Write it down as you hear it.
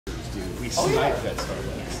sniped at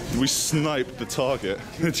Starbucks. We sniped the Target.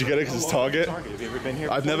 Did you get it because it's Target? Target. Have you ever been here?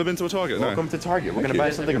 I've never been to a Target, no. Welcome to Target. We're gonna buy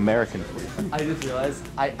something American for you. I just realized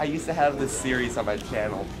I used to have this series on my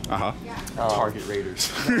channel. Target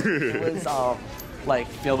Raiders. It was like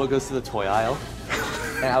Failboat goes to the toy aisle,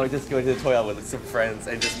 and I would just go into the toy aisle with some friends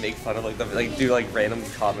and just make fun of like them, like do like random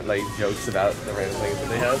comment like jokes about the random things that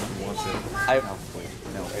they have. Wants it?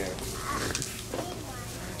 No.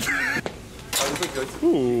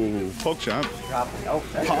 Ooh, PogChamp. Oh,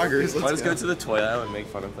 Poggers, I'll just go to the toy aisle and make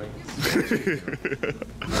fun of things.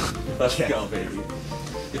 Let's go, baby.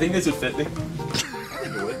 You think this would fit me?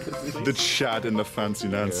 The Chad in the fancy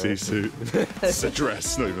Nancy suit. It's a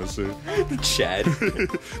dress, not even a suit. Chad.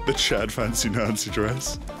 The Chad fancy Nancy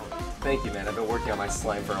dress. Thank you, man. I've been working on my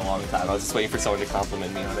slime for a long time. I was just waiting for someone to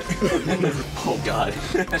compliment me on it. Oh, God.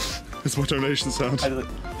 It's my donation sound. I was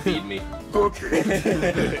like, feed me.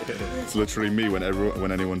 It's literally me when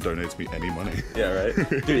anyone donates me any money. Yeah, right?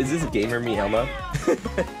 Dude, is this gamer me Elmo?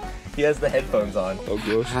 He has the headphones on. Oh,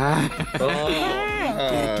 gosh.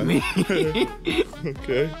 Get me.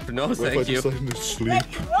 Okay. No, What if I thank you. decide to sleep?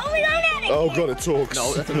 Rolling on at it. Oh, God, it talks.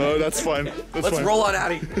 No, that's okay. No, that's fine. That's Let's fine. roll on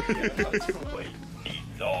out of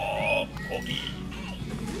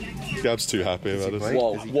Gab's too happy about this.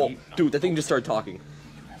 Whoa. Dude, that thing just started talking.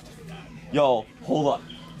 Yo, hold up.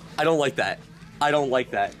 I don't like that. I don't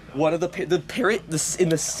like that. One of the parrot in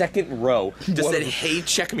the second row just said, "Hey,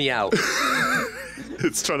 check me out."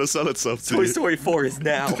 It's trying to sell itself to Toy you. Story 4 is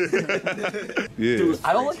now. Yeah. Dude,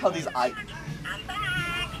 I don't like how these I'm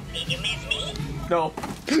back. Did you miss me? No.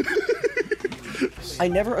 I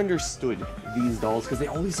never understood these dolls because they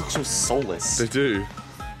always look so soulless. They do.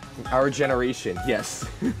 Our generation, yes.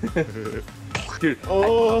 Dude,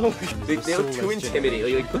 they look too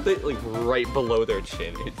intimidating. Like put it like right below their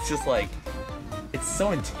chin. It's just like, it's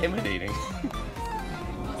so intimidating.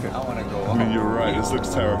 I want to go I mean, you're right. This looks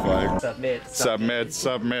terrifying. Submit.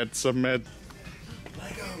 Submit.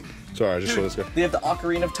 Sorry, I just saw this guy. They have the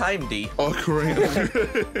Ocarina of Time, D.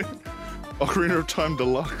 Ocarina of Time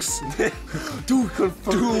Deluxe. Dude,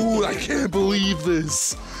 confirm. Dude, I can't believe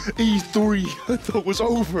this. E3, I thought was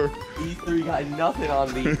over. E3 got nothing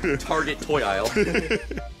on the Target toy aisle.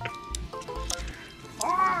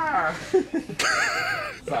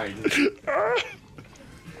 Sorry.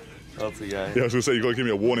 That's the guy. Yeah, I was gonna say, you gotta give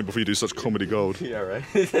me a warning before you do such comedy gold. Yeah, right.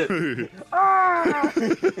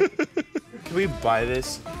 Can we buy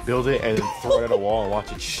this, build it, and then throw it at a wall and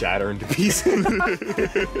watch it shatter into pieces?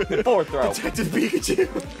 Forward throw. Detective Pikachu.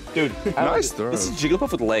 Dude, Nice throw. This is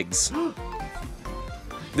Jigglypuff with legs.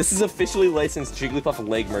 This is officially licensed Jigglypuff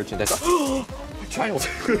leg merchandise. My child.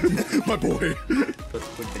 My boy.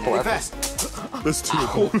 Oh, fast. There's two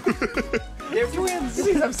of them. They're twins.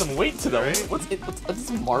 These have some weight to them. What's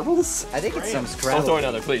this, marbles? I think it's some I'll scramble. throw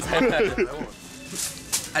another, please. Add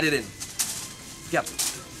it in. Yep.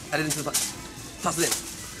 Add it into the pot. Toss it in.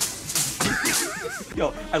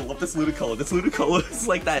 Yo, I love this Ludicolo. This Ludicolo is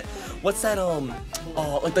like that. What's that?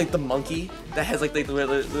 Like the monkey that has like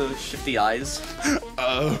the shifty eyes.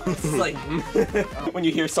 It's like when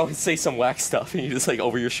you hear someone say some whack stuff and you just like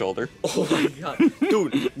over your shoulder. Oh my god,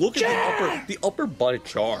 dude! Look at the upper butt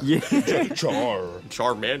char. Yeah.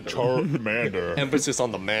 Charmander. Charmander. Emphasis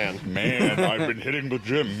on the man. Man, I've been hitting the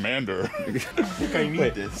gym, Mander. I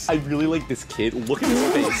need this. I really like this kid. Look at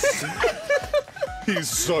his face. He's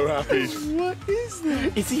so happy. What is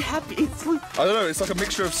that? Is he happy? It's like, I don't know, it's like a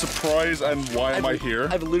mixture of surprise and why am I here?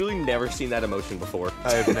 I've literally never seen that emotion before.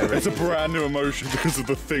 I've never. It's a brand new emotion because of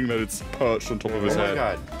the thing that it's perched on top of his Oh my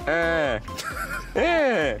head.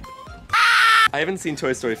 god. I haven't seen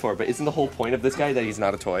Toy Story 4, but isn't the whole point of this guy that he's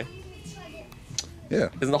not a toy? Yeah.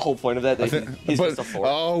 Isn't the whole point of that he's just a fork?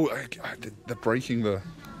 Oh, they're breaking it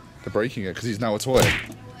because he's now a toy.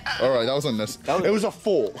 All right, that was unnecessary. It was a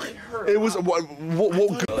fork. It was what?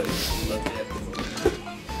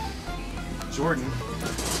 Jordan.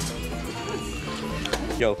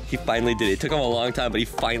 Yo, he finally did it. It took him a long time, but he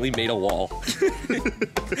finally made a wall.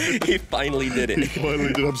 He finally did it.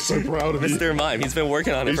 Finally did. I'm so proud of you. Mr. Mime, he's been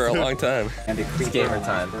working on it for a long time. And It's gamer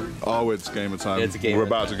time. Oh, it's gamer time. Yeah, it's gamer We're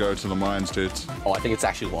about time. to go to the mines, dude. Oh, I think it's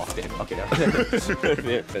actually locked in. Okay, now.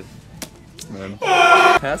 Man.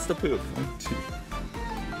 Pass the poop.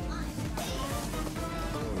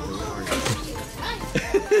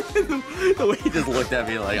 The way he just looked at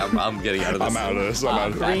me like, I'm getting out of this. I'm out of this. I'm out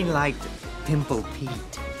of this. Green light, Pimple Pete.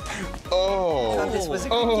 Oh. Thought this was a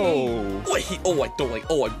good Oh. I don't like.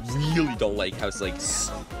 Oh, I really don't like how it's like.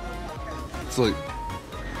 It's like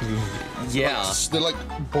Yeah. they're like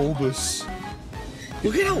bulbous.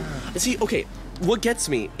 Look at how. See, okay. what gets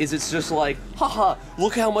me is it's just like, haha,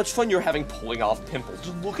 look how much fun you're having pulling off pimples.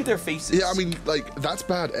 Just look at their faces. Yeah, I mean, like, that's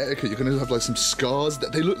bad etiquette. You're gonna have, like, some scars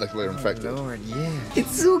that they look like they're infected. Lord, yeah.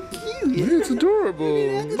 It's so cute. Yeah, it's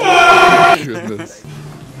adorable. Goodness.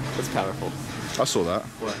 That's powerful. I saw that.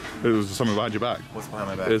 What? It was something behind your back. What's behind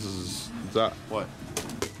my back? This is that. What?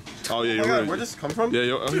 Oh, yeah, you're God, right. where'd this come from? Yeah,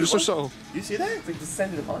 you're so subtle. You see that? It's like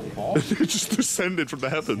descended upon you. It just descended from the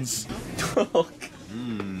heavens.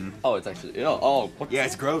 Oh, it's actually. Oh, what, Yeah,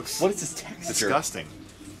 it's gross. what is this texture? Disgusting.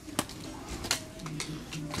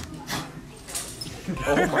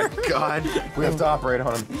 Oh my god. We have to operate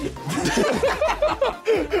on him.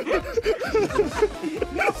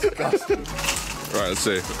 Disgusting. Right, let's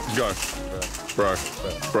see. Go. Bro.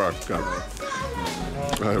 Go.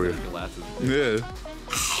 Oh, here we go. Yeah.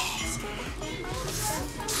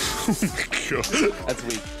 Oh my god. That's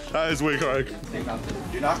weak. That is weak, Craig.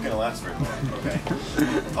 You're not gonna last very long, okay?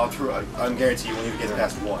 I'm guarantee you won't even get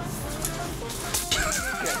past one.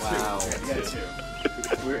 Wow. Yeah,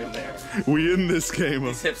 two. We're in there. We in this game.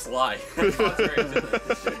 These hips lie.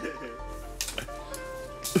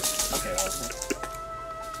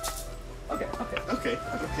 Okay.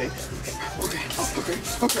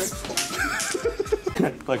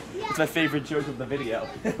 Look, it's my favorite joke of the video.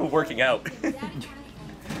 Working out.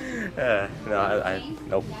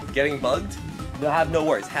 Nope. Getting bugged? No, have no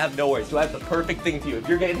worries. Have no worries. Do I have the perfect thing to you? If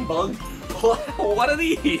you're getting bugged, one of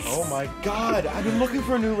these. Oh my god, I've been looking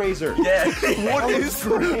for a new razor. Yeah. What is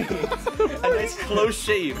great? A nice close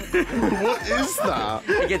shave. What is that?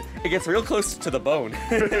 It gets real close to the bone.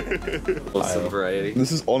 Some variety.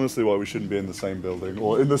 This is honestly why we shouldn't be in the same building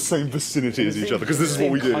or in the same vicinity as each other, because this is what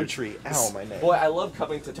we do. Country. Ow, my neck. Boy, I love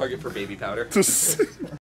coming to Target for baby powder.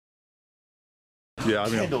 Yeah, I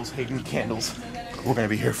mean, Candles, Hayden, candles. We're gonna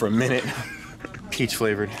be here for a minute. Peach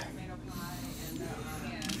flavored.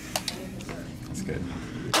 That's good.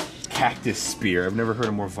 Cactus spear. I've never heard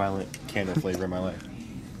a more violent candle flavor in my life.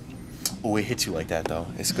 Oh, it hits you like that though.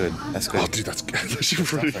 It's good. That's good. oh, dude, that's actually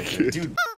really good. Dude.